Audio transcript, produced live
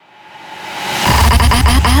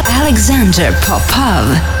Alexander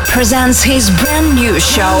Popov presents his brand new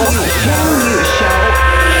show,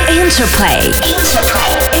 Interplay.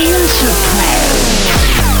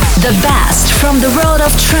 The best from the world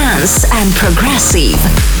of trance and progressive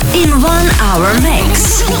in 1 hour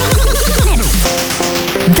mix.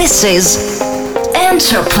 This is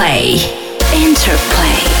Interplay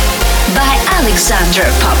by Alexander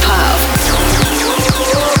Popov.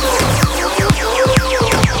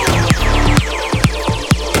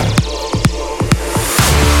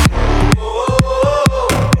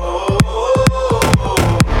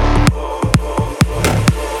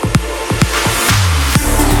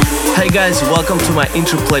 Hey guys, welcome to my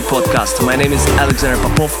Interplay podcast. My name is Alexander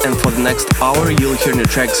Popov, and for the next hour you'll hear new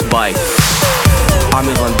tracks by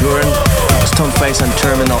Armin van Buuren, Stoneface and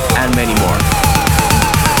Terminal, and many more.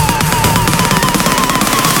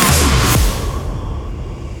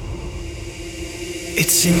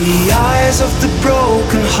 It's in the eyes of the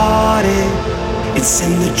broken-hearted. It's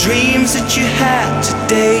in the dreams that you had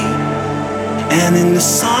today, and in the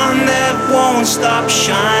sun that won't stop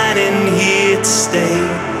shining here to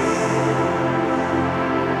stay.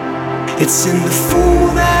 It's in the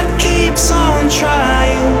fool that keeps on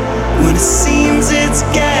trying when it seems it's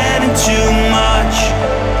getting too much.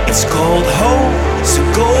 It's called hope, so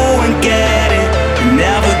go and get it and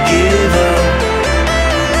never give up.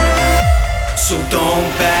 So don't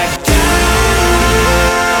back down,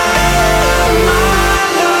 my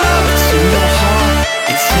love. It's in your heart,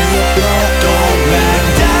 it's in your blood. Don't back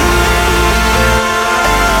down,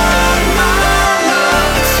 my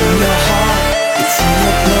love. It's in your heart, it's in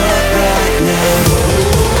your blood right now.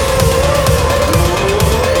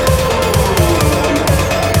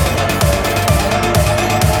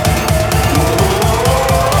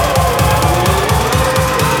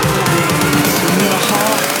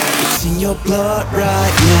 Your blood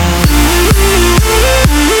right now.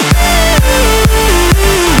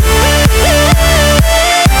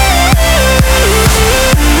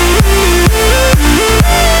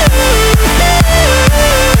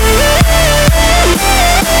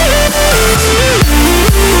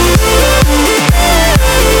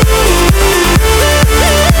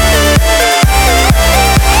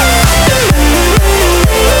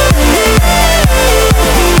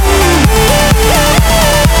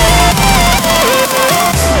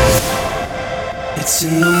 It's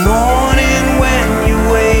in the morning when you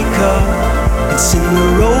wake up. It's in the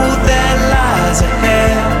road that lies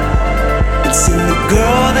ahead. It's in the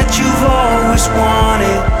girl that you've always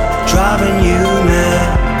wanted, driving you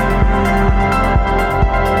mad.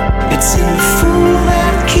 It's in the fool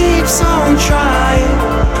that keeps on trying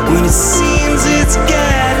when it seems it's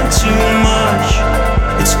getting too much.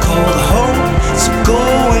 It's called hope, so go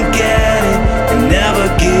and get it and never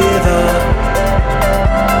give up.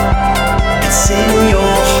 It's in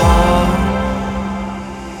your heart.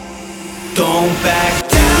 Don't back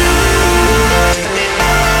down,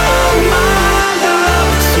 my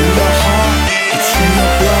love. It's in your heart, it's in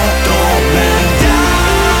your blood. Don't back down,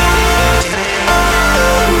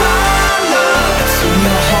 my love. It's in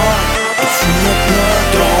your heart, it's in your blood.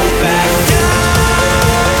 Don't back down,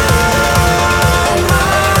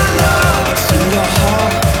 my love. It's in your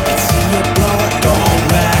heart, it's in your blood. Don't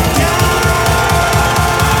back down.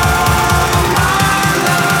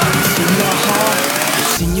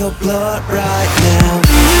 In your blood right now.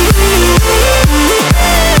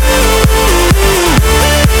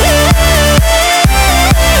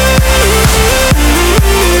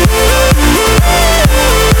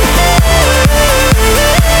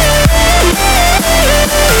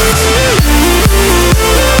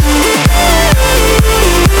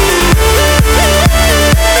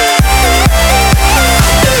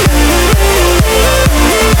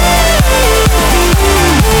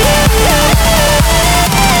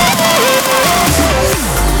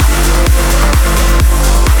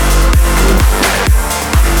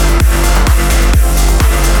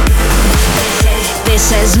 This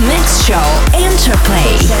is Mix Show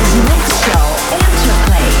Interplay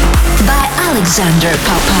by Alexander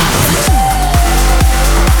Popov.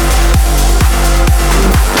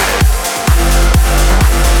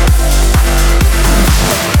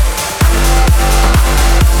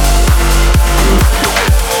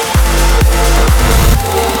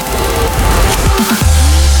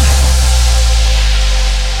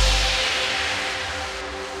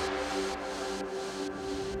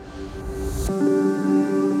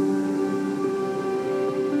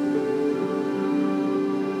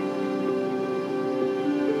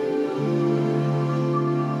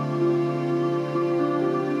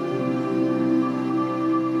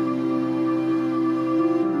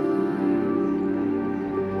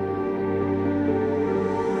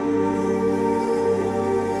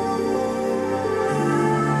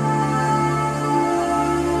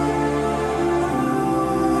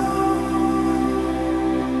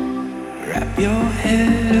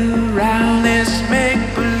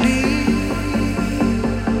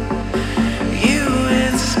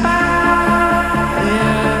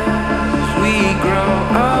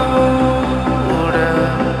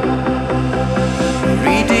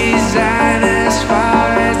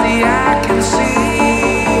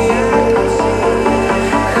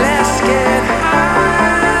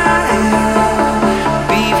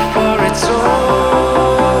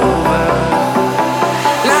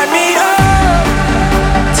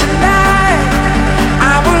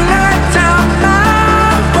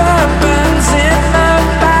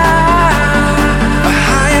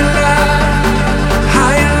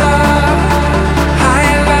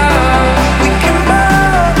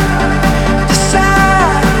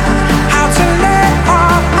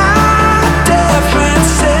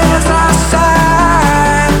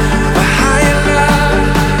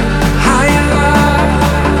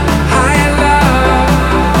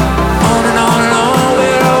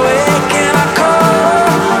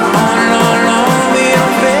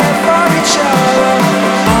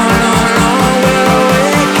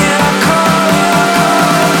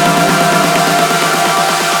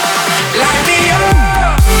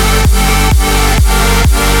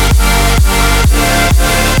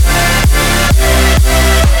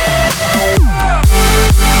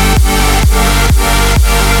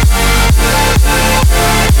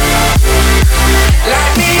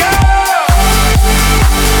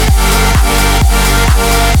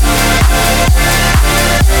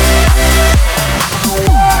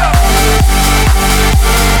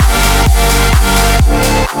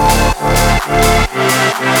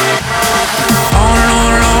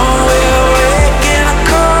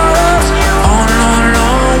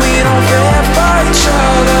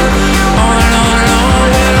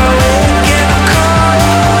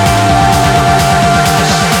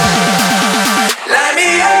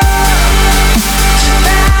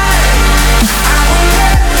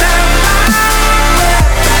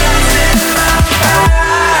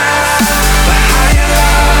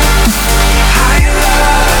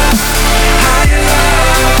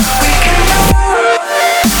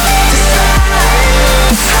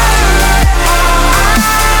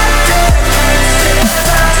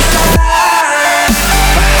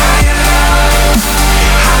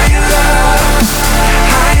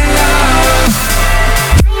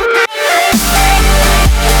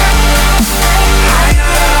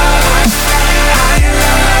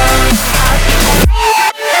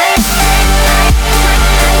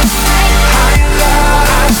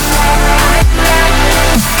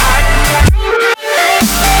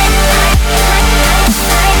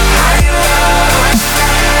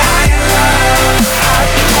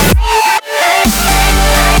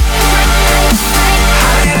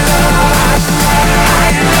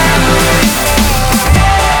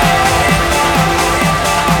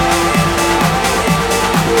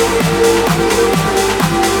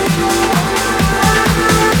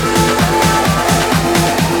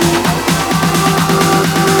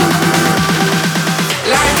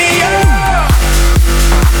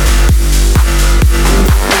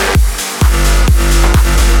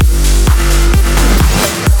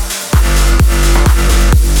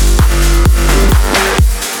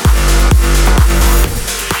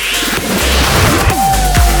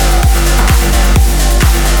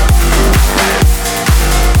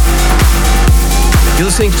 You're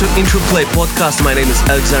listening to Interplay Podcast. My name is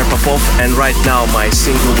Alexander Popov, and right now my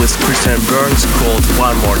single with Christian Burns called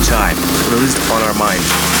One More Time, released on our mind.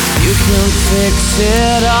 You can fix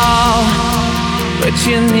it all, but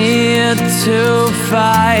you need to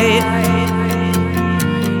fight.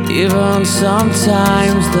 Even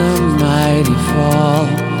sometimes the mighty fall.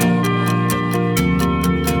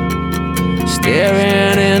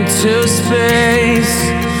 Staring into space,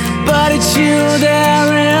 but it's you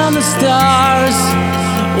there in the stars.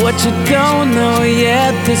 What you don't know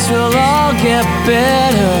yet, this will all get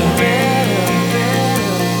better.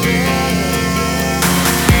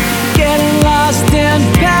 Getting lost in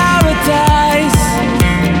paradise,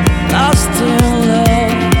 lost in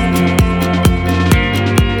love.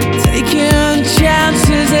 Taking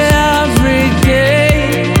chances every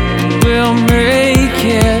day, we'll make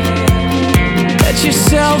it. Let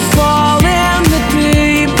yourself fall in the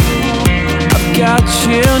deep. I've got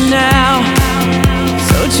you now,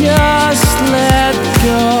 so just let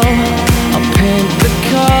go. I'll paint the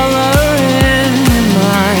color in your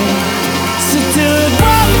mind. So do it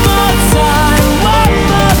one more time, but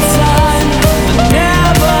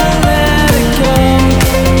never let it go.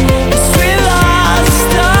 'Cause we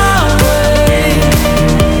lost our way,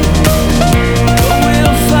 but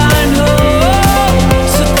we'll find hope.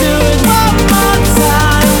 So do it one more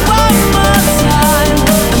time, but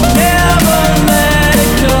never let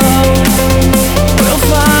it go. We'll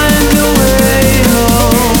find a way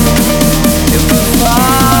home if we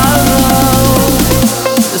follow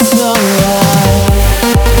the sunlight.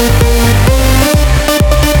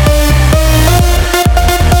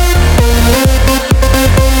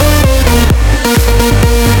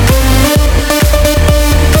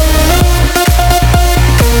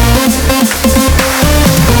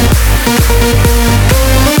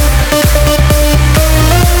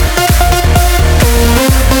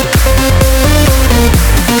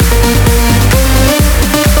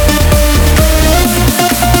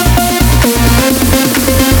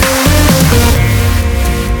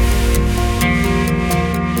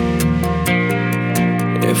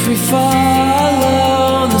 If we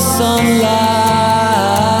follow the sunlight,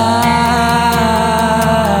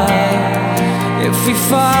 if we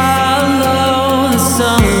follow the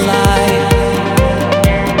sunlight,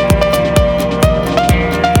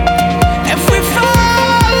 if we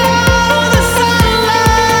follow the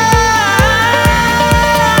sunlight,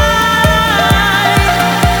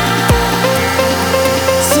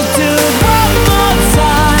 so do it one more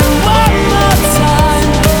time, but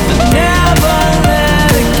never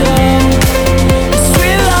let it go. 'Cause we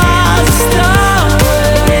lost our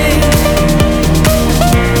way,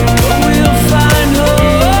 but we'll find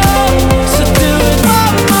hope. So do it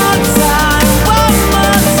one more time, but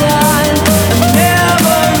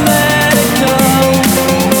never let it go.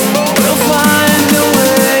 We'll find a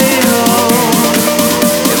way home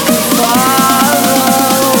if we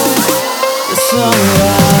follow the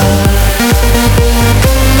sunlight.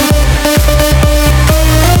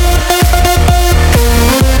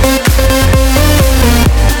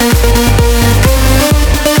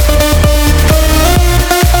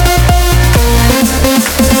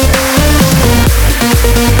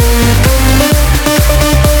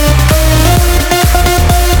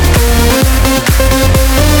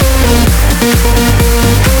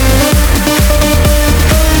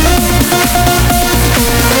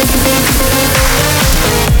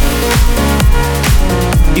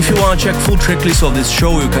 If you want to check full track list of this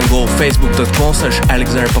show, you can go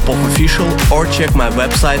facebook.com/AlexanderPopovOfficial or check my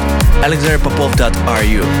website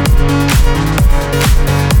alexanderpopov.ru.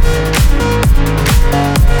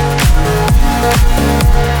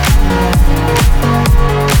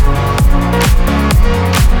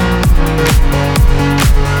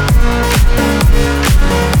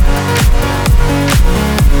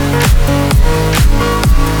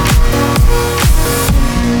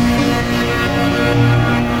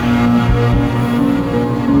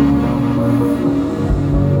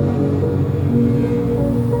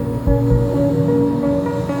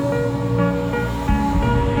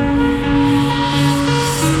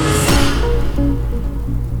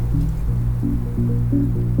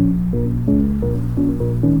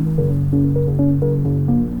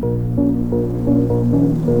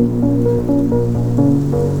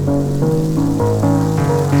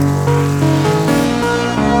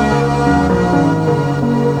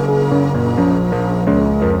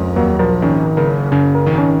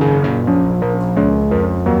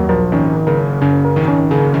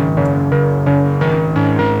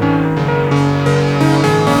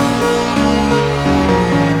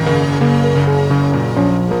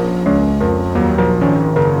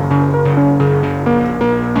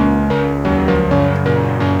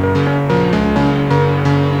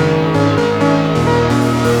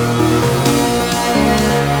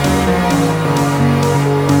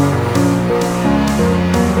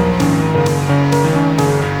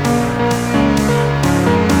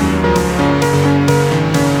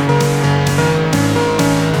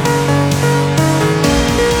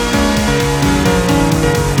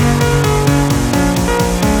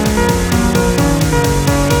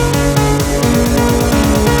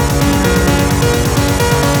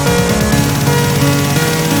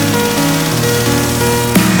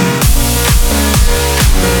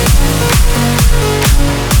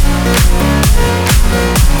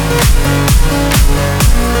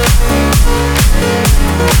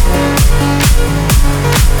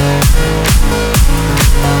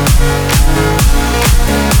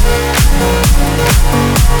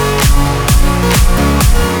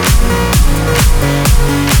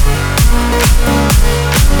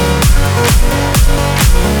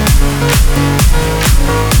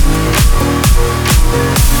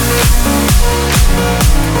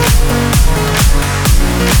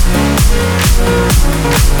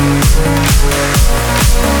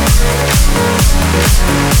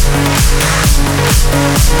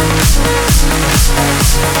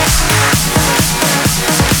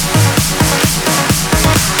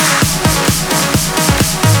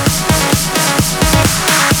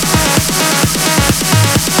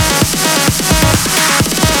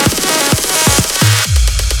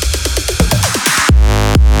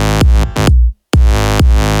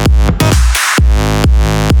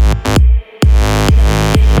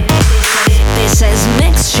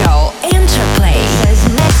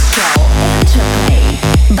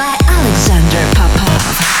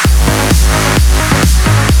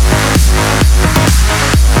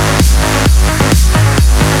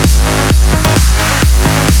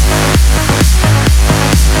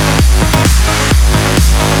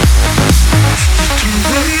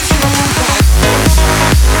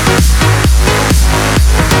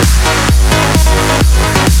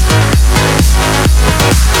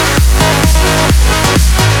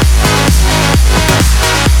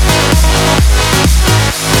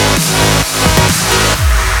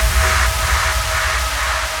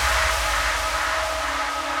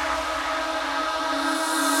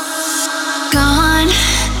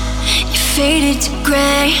 faded to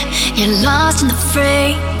gray. You're lost in the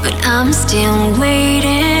fray, but I'm still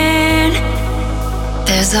waiting.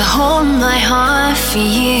 There's a hole in my heart for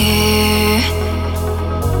you,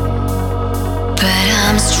 but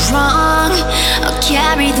I'm strong. I'll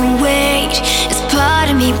carry the weight as part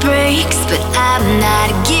of me breaks, but I'm not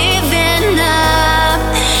giving up.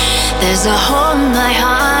 There's a hole in my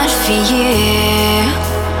heart for you.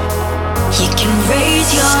 You can raise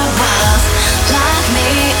your walls, lock me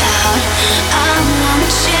out. I won't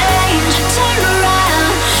change, turn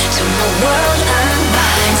around till my world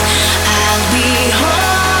unbinds. I'll be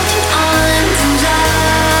holding on to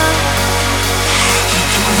love. You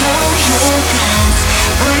can roll your guns,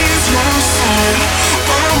 raise your sword.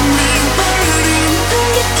 I'll be waiting for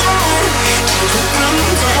you down till the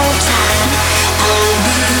end of time. I'll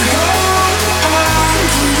be holding on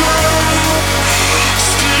to love.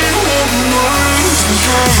 Still with more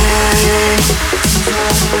to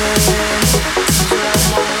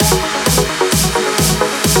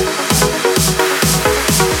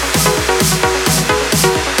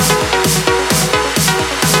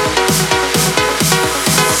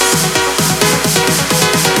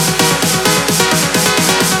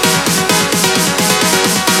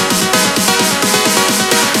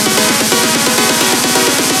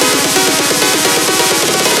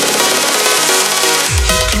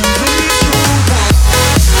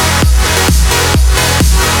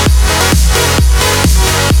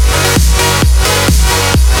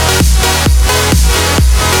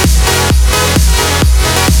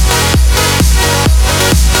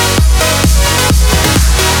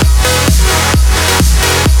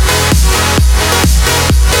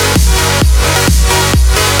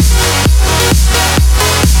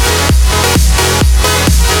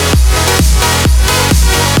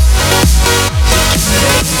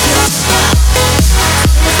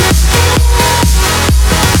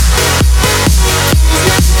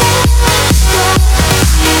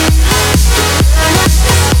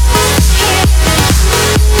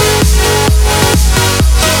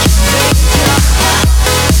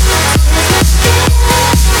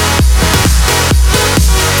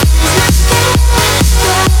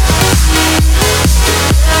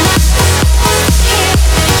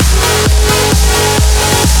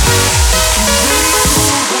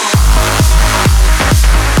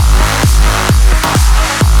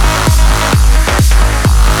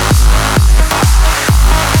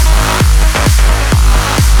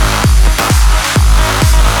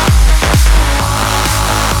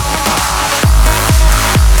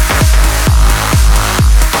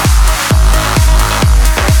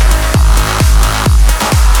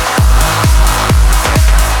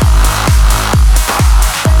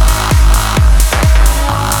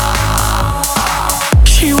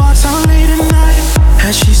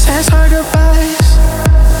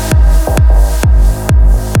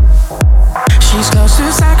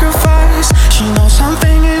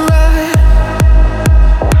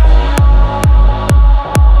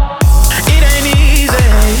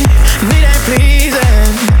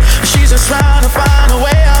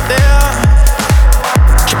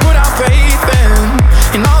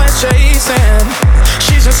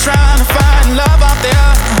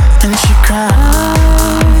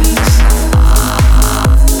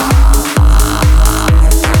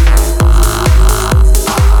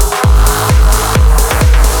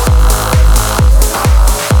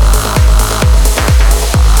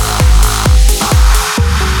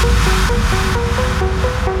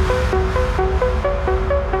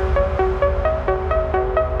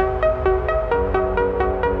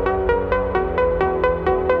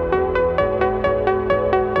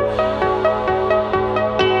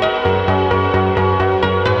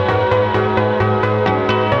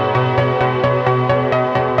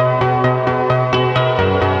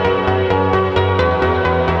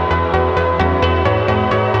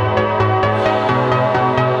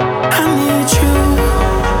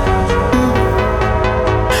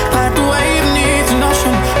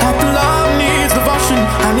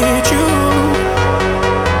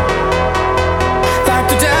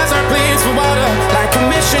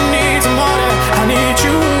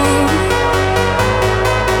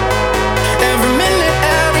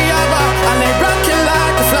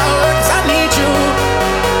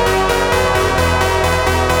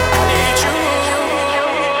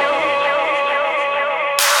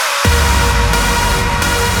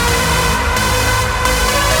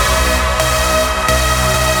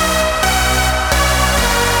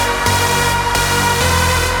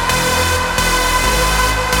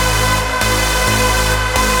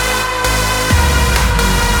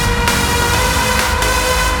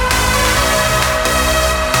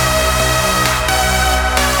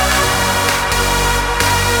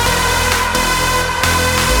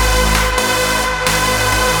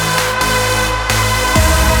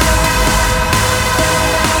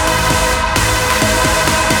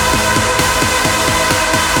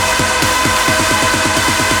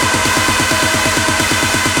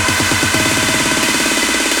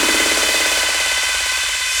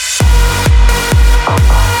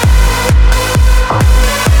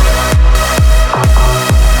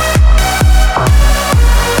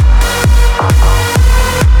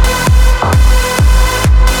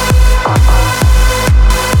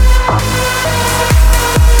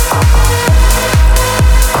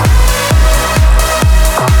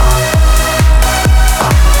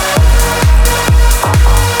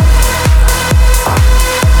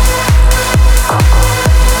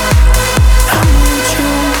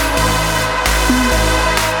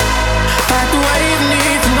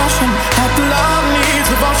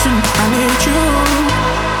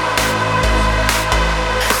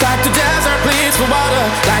the water,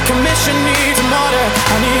 like a mission needs an order.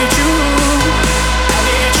 I need you. I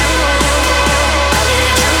need you. I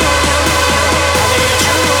need you. I need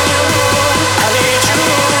you. I need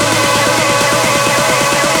you.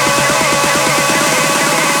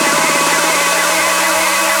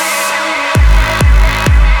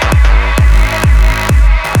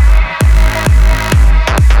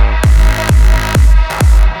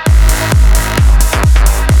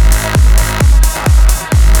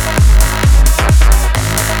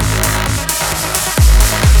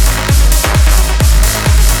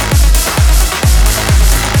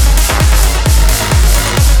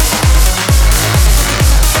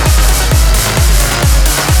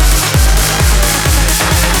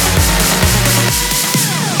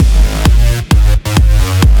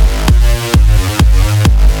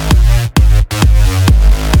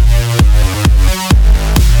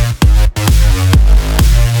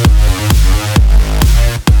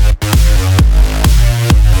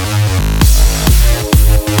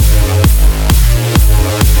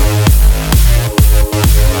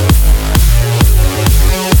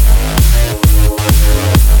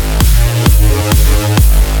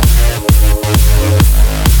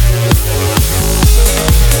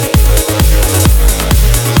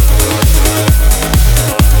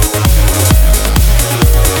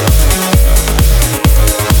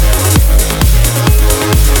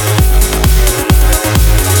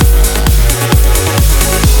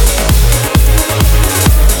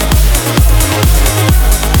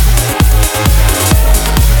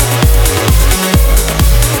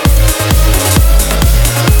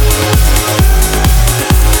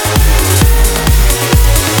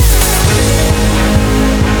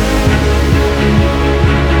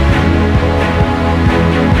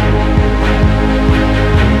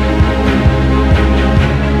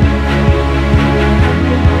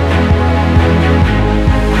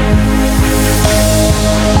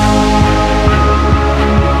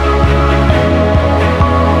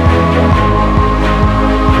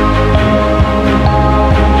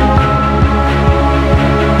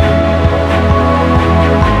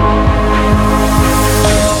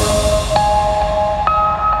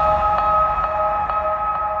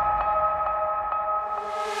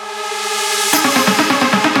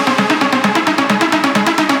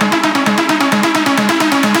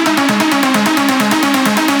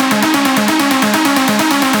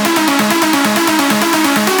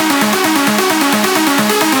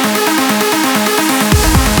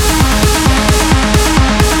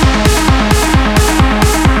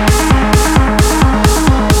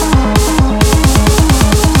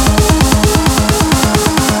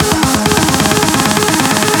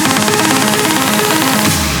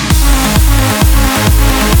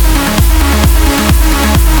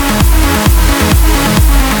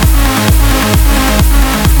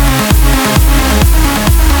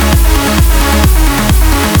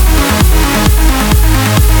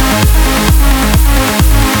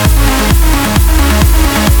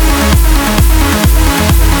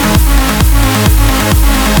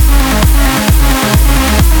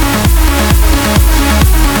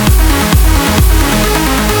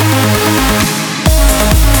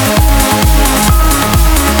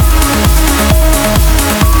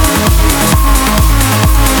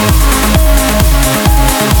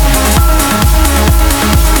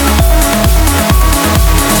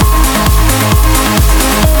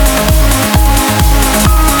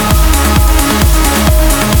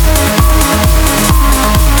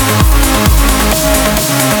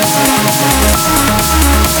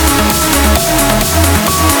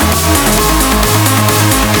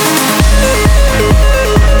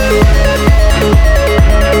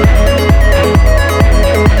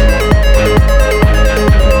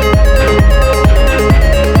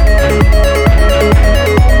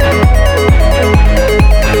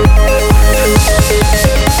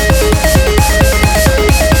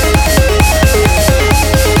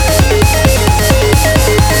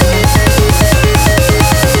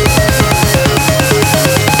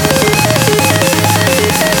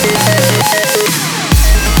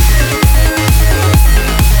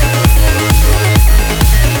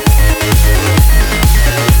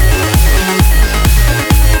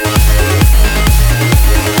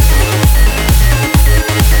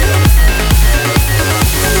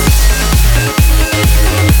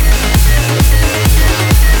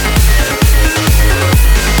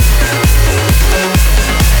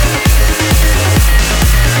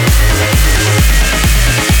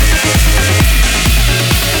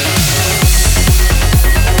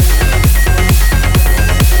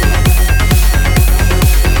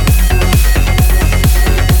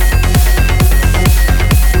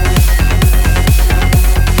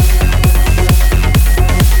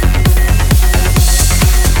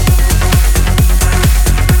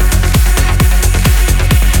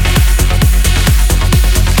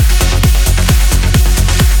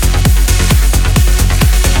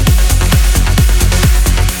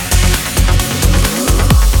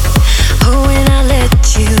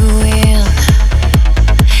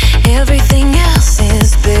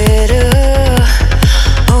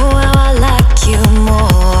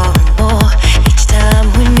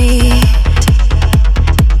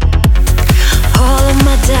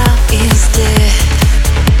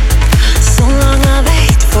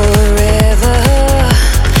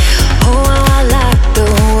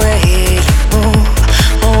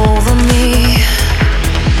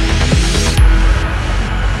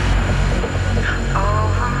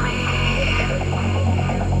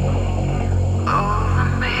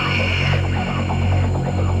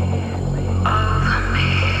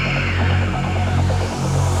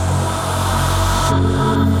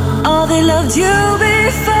 they loved you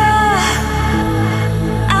before,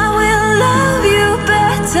 I will love you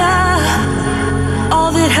better.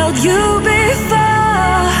 All that held you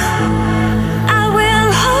before, I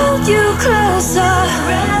will hold you closer.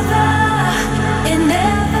 Forever and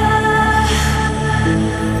ever,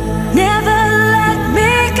 never let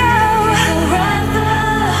me go. Forever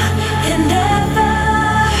and ever,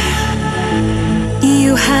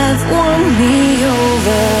 you have won me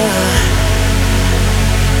over.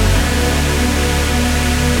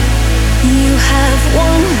 You have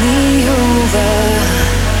won me over.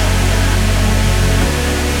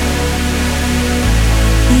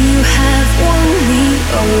 You have won me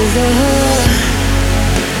over.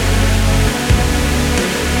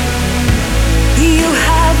 You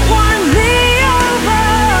have won me over.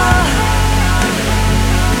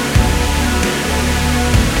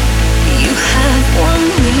 You have won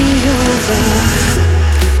me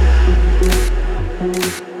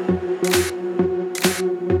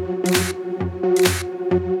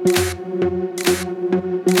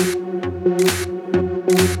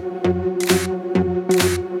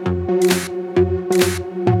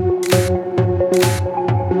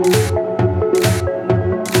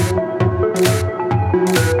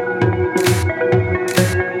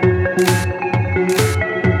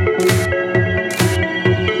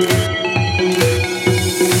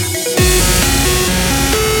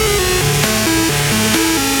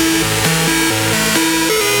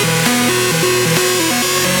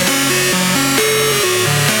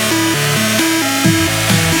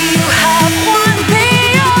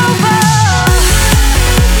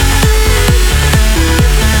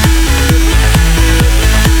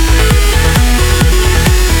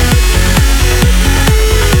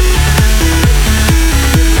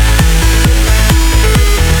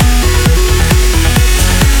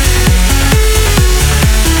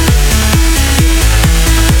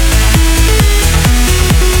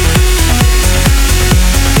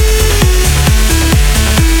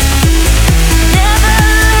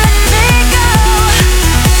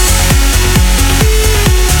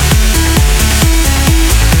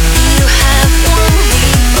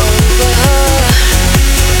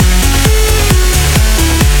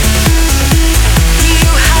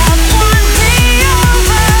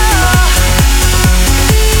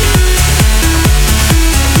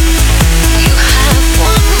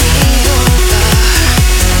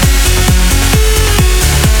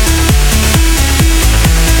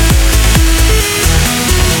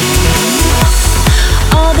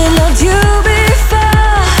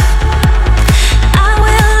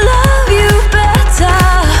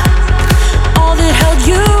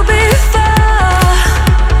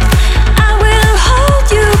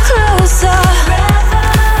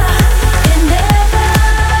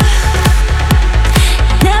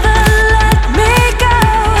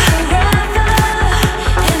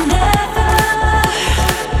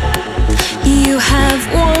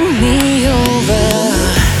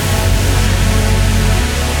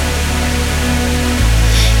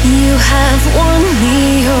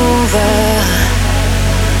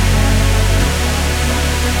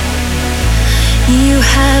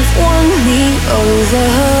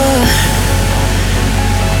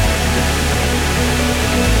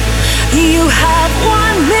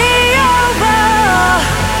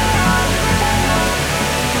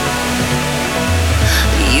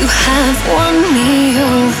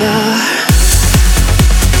over.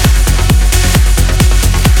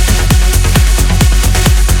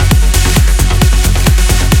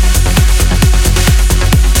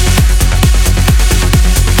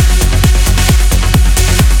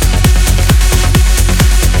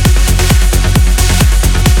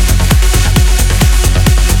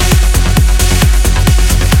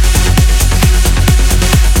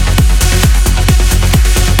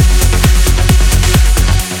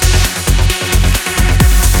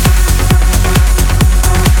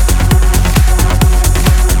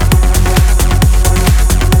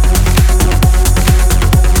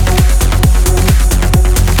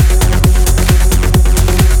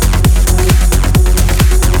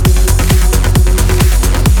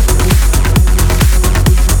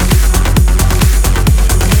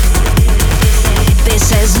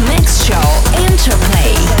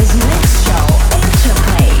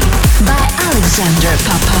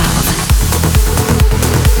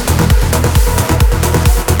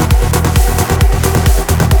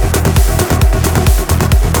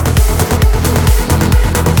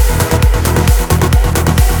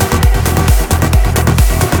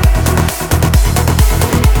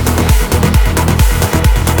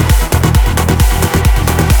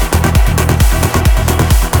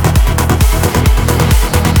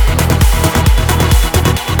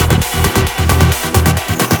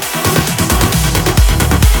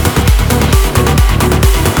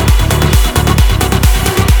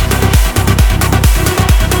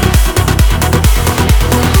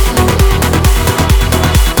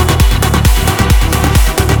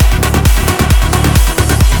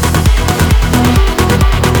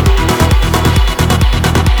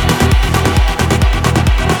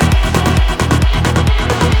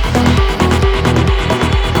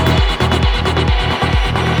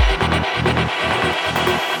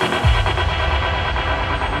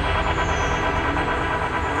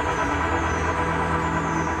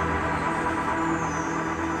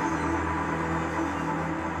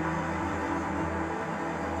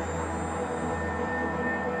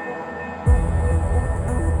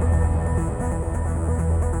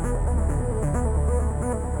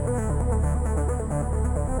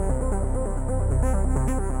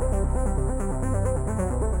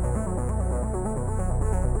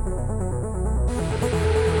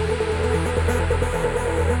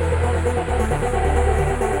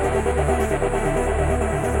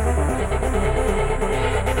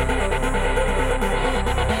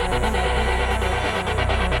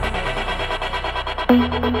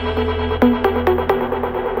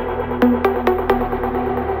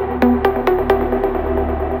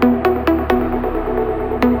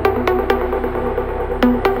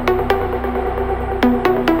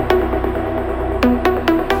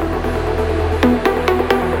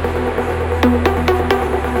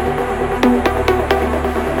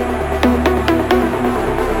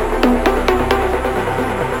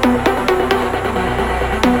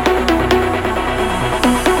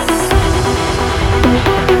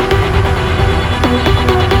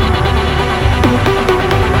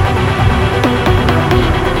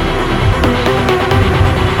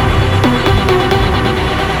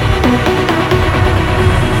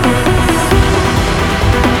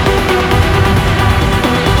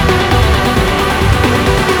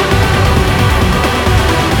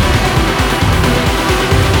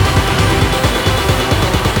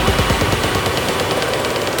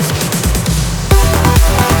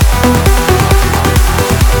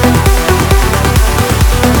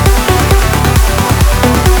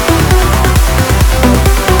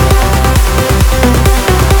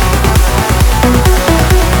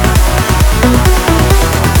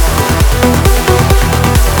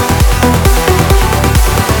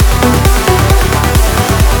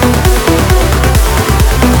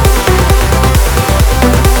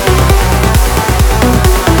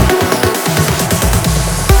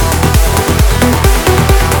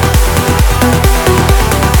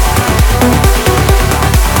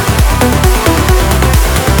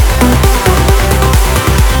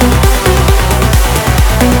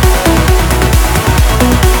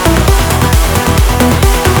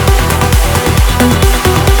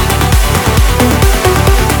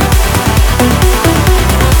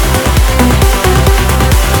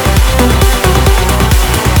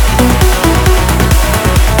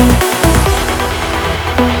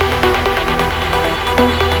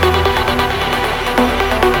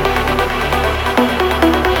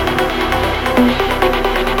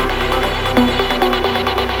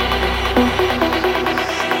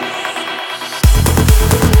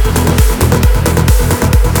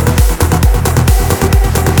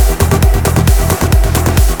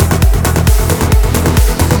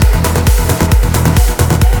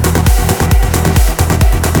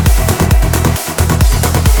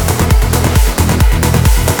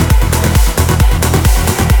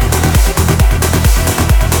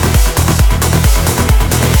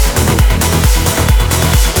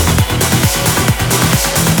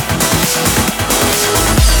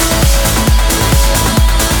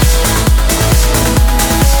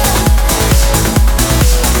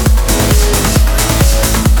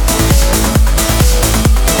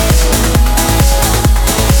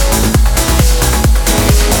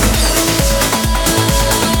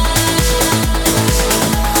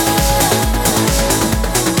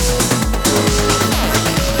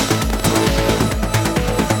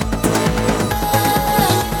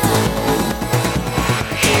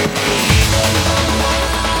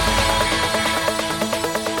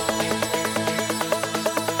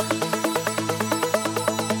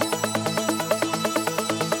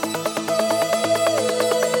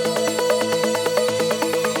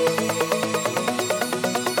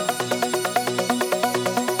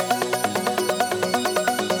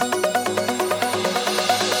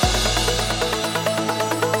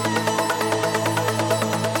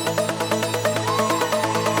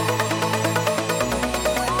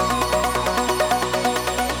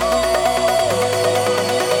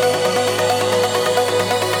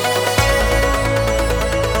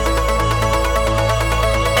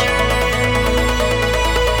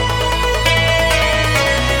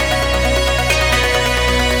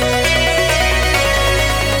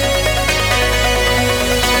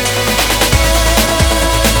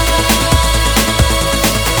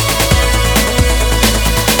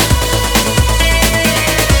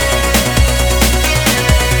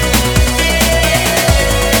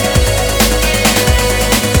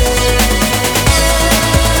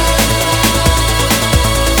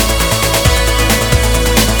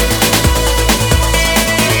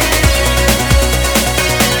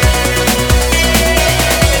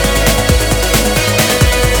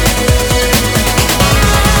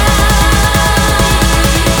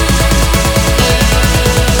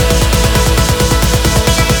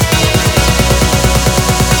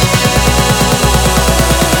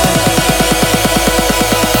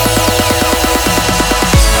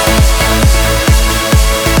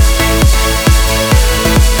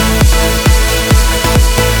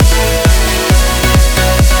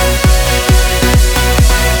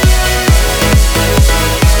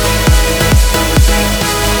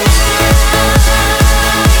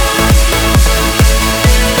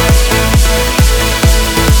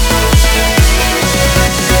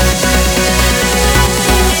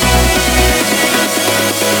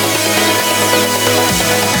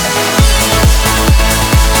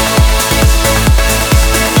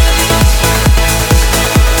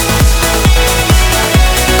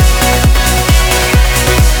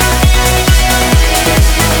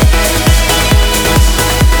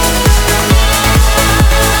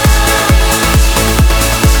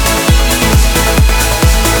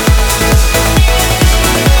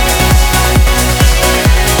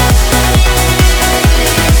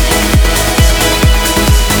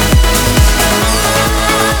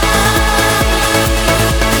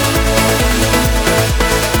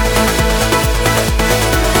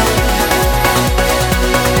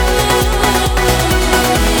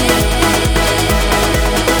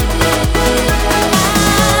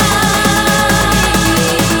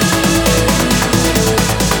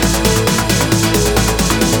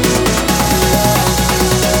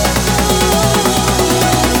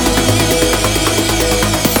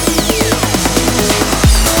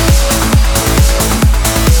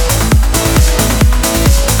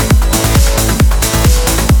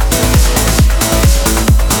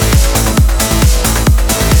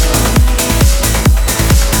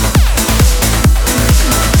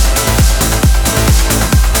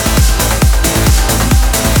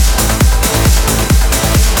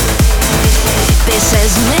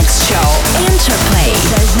 Interplay.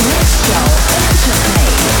 Interplay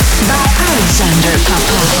by Alexander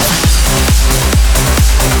Popov.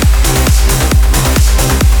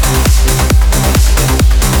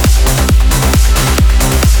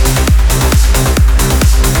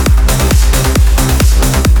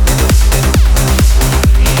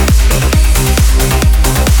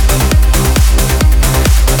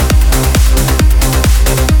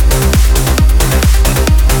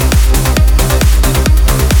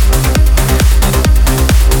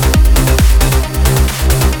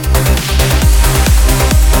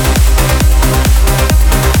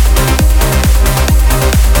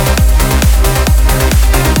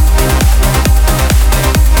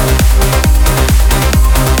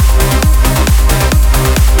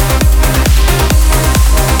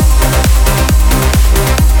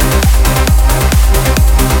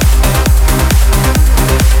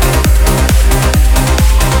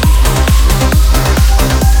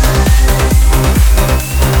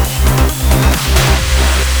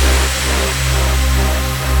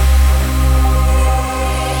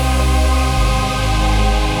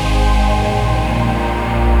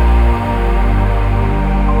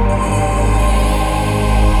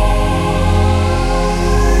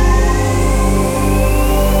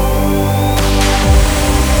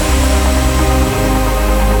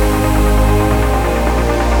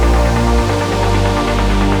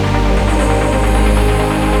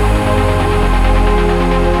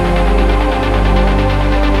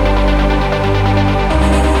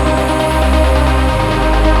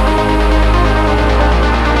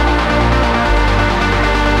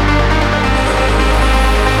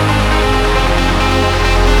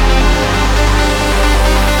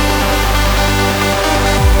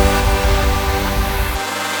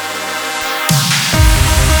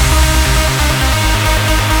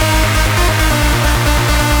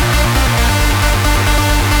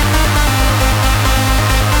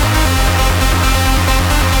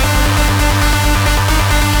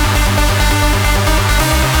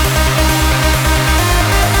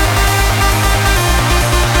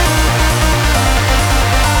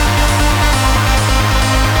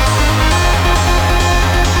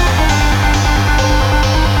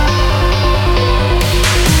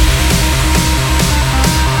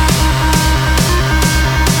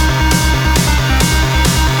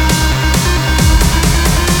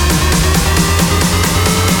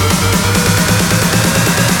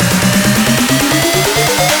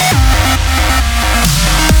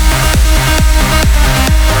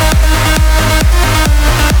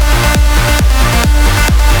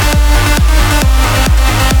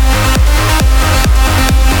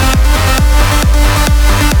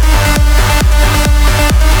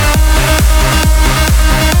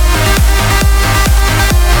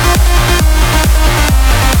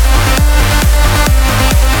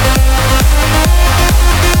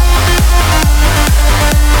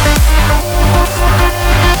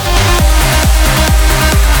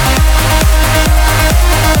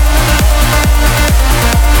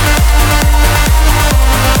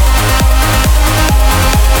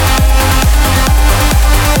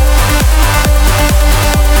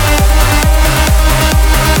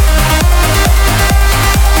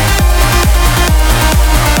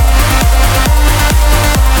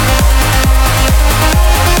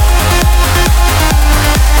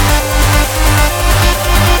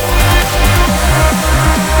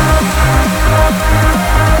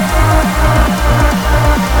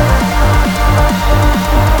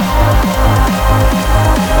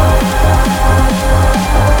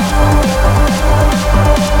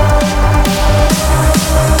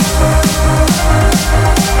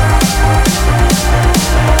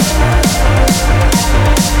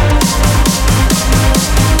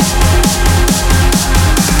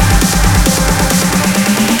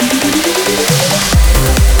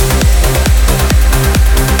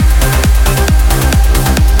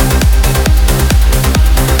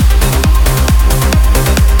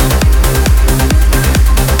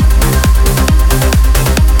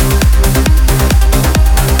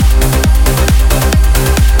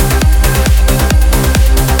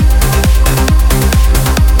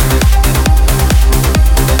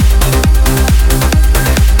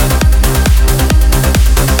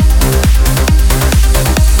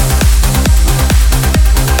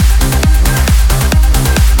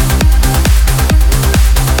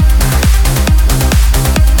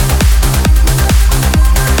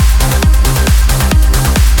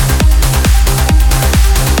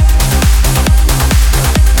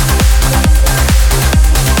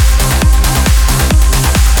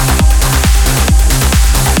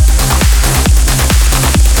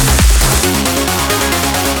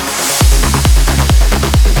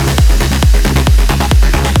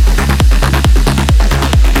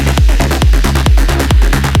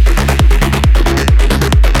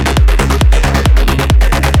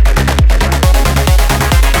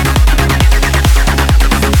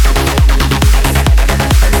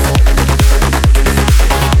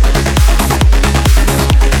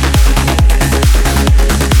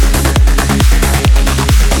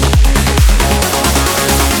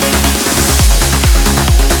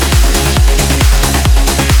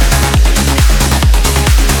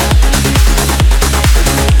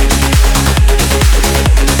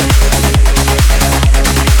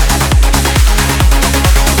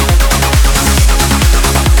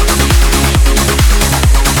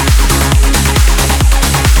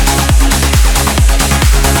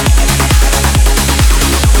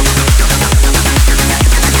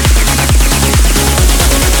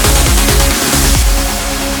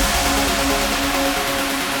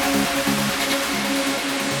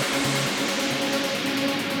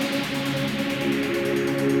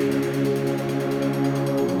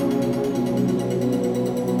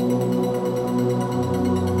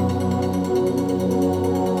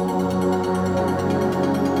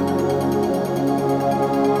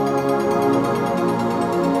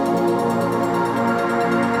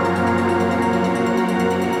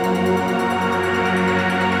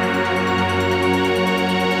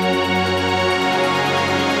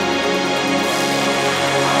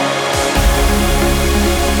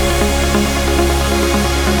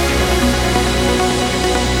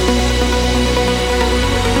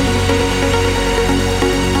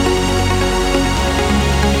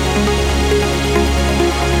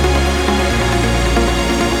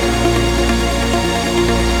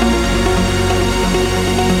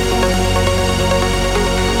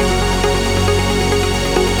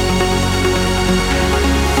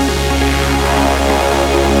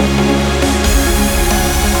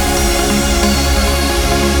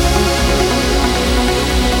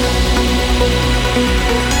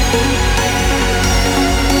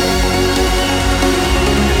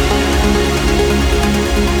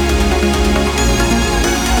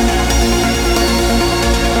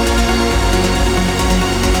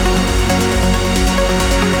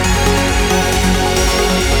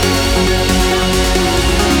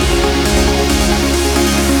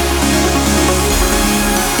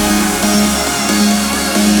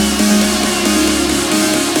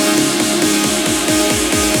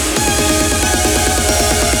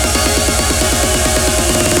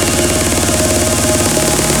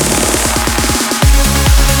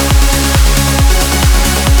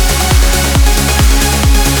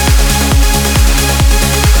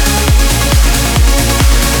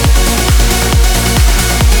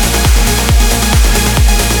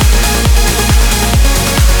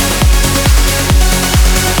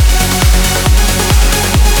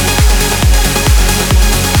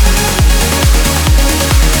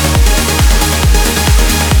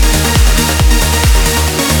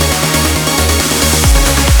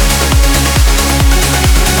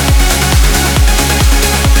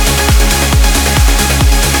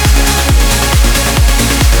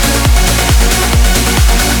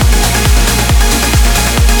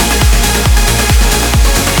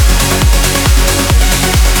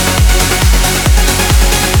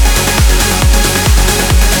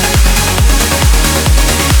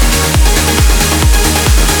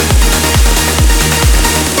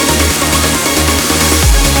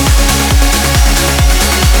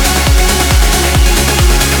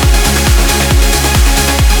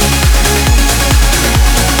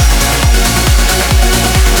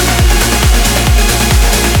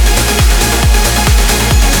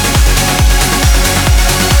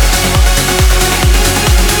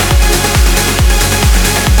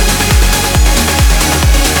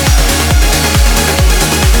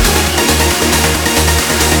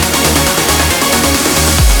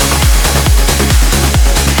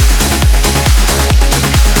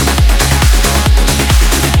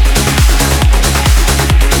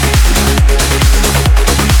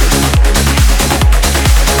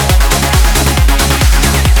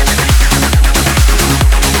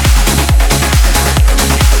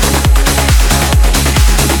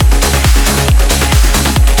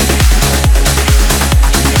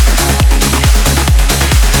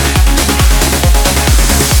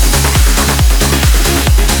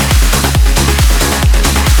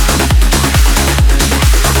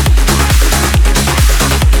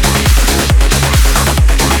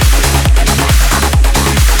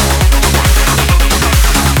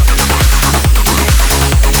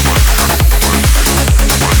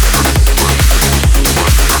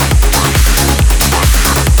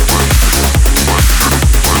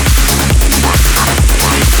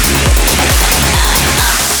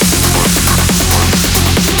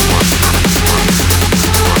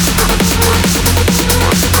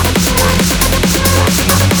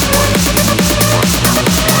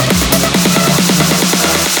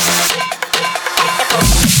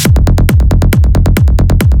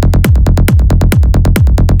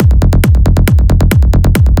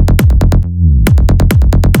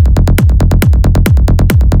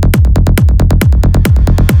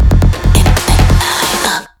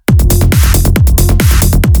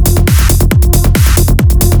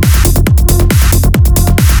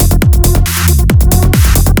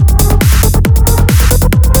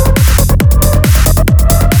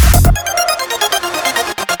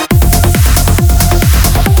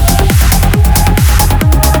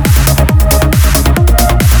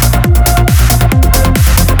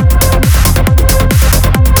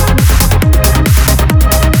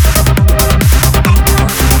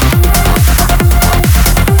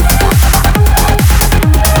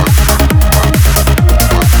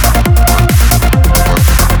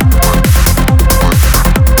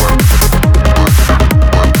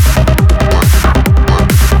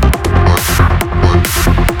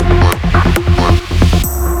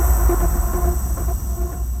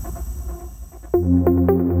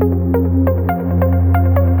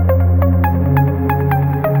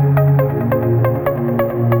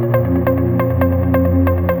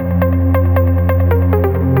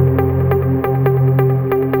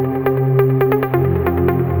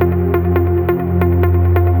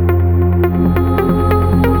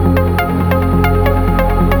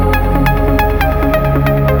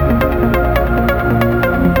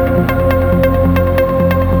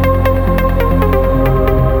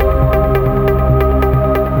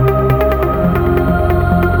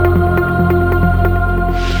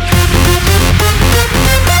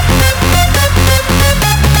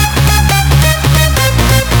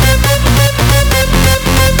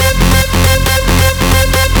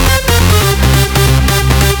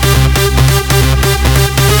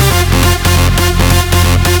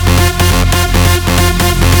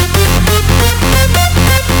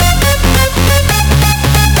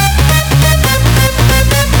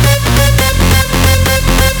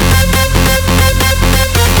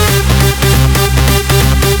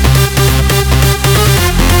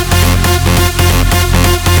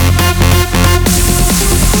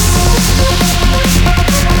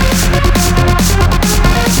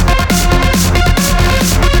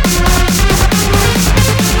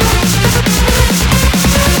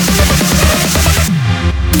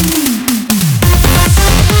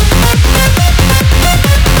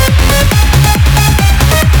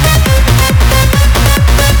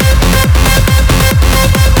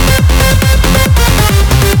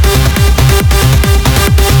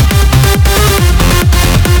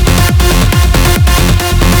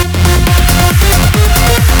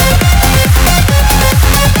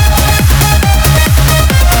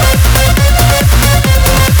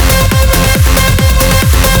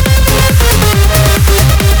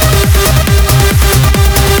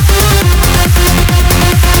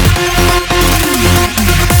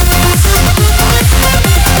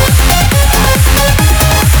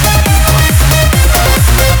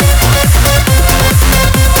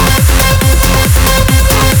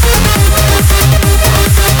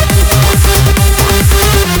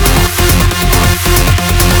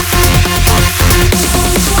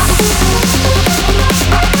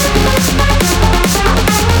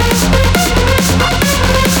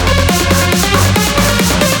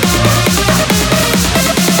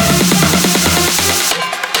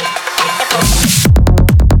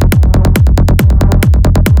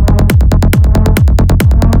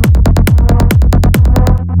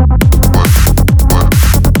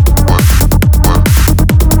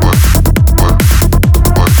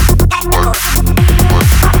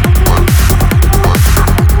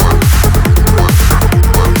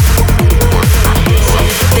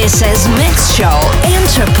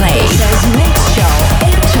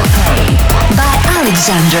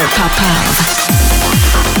 Alexander Popov.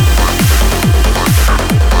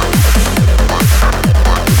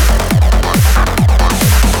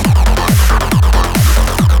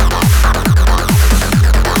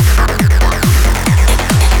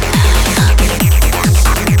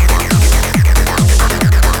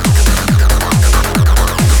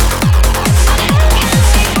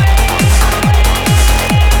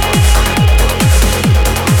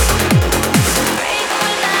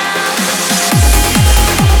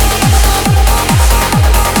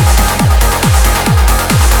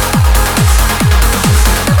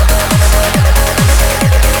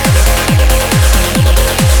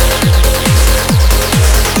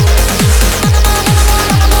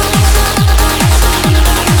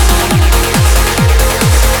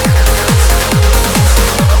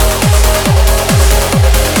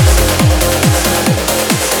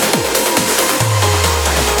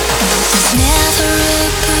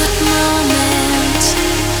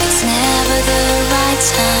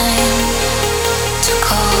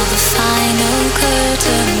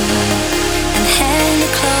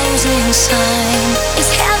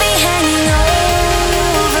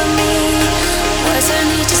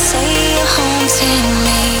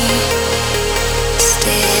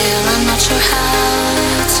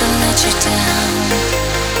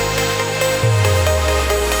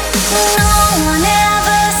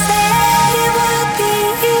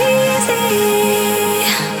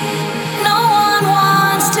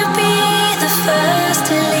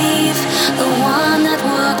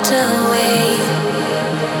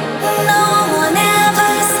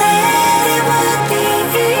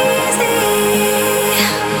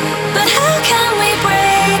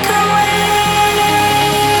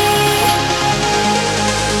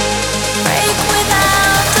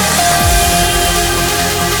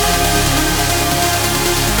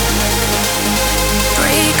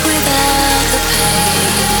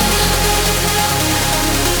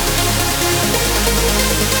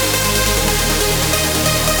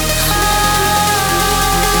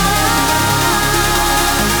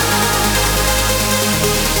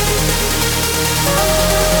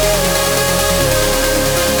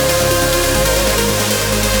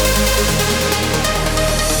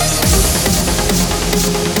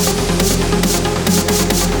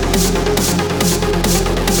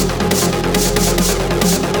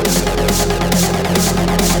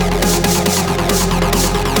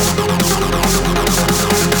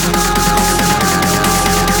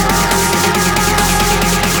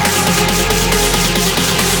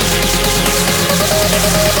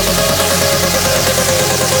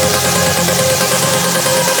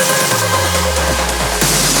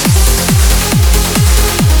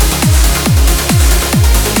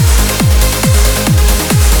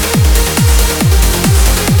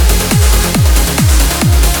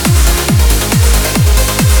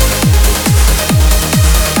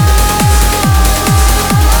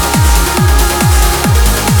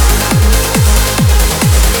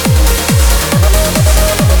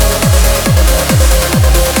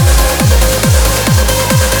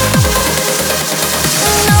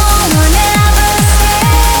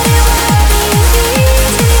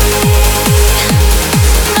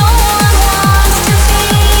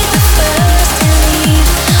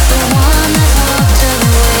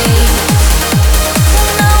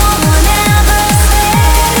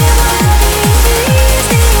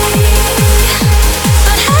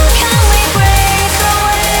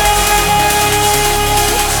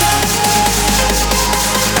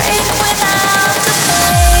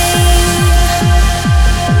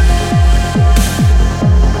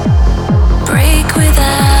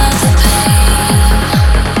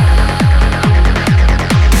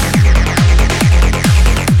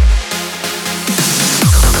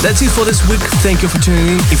 That's it for this week. Thank you for tuning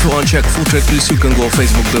in. If you want to check full track list, you can go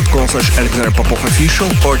facebook.com/AlexanderPopov official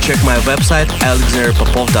or check my website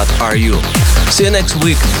alexanderpopov.ru. See you next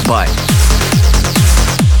week. Bye.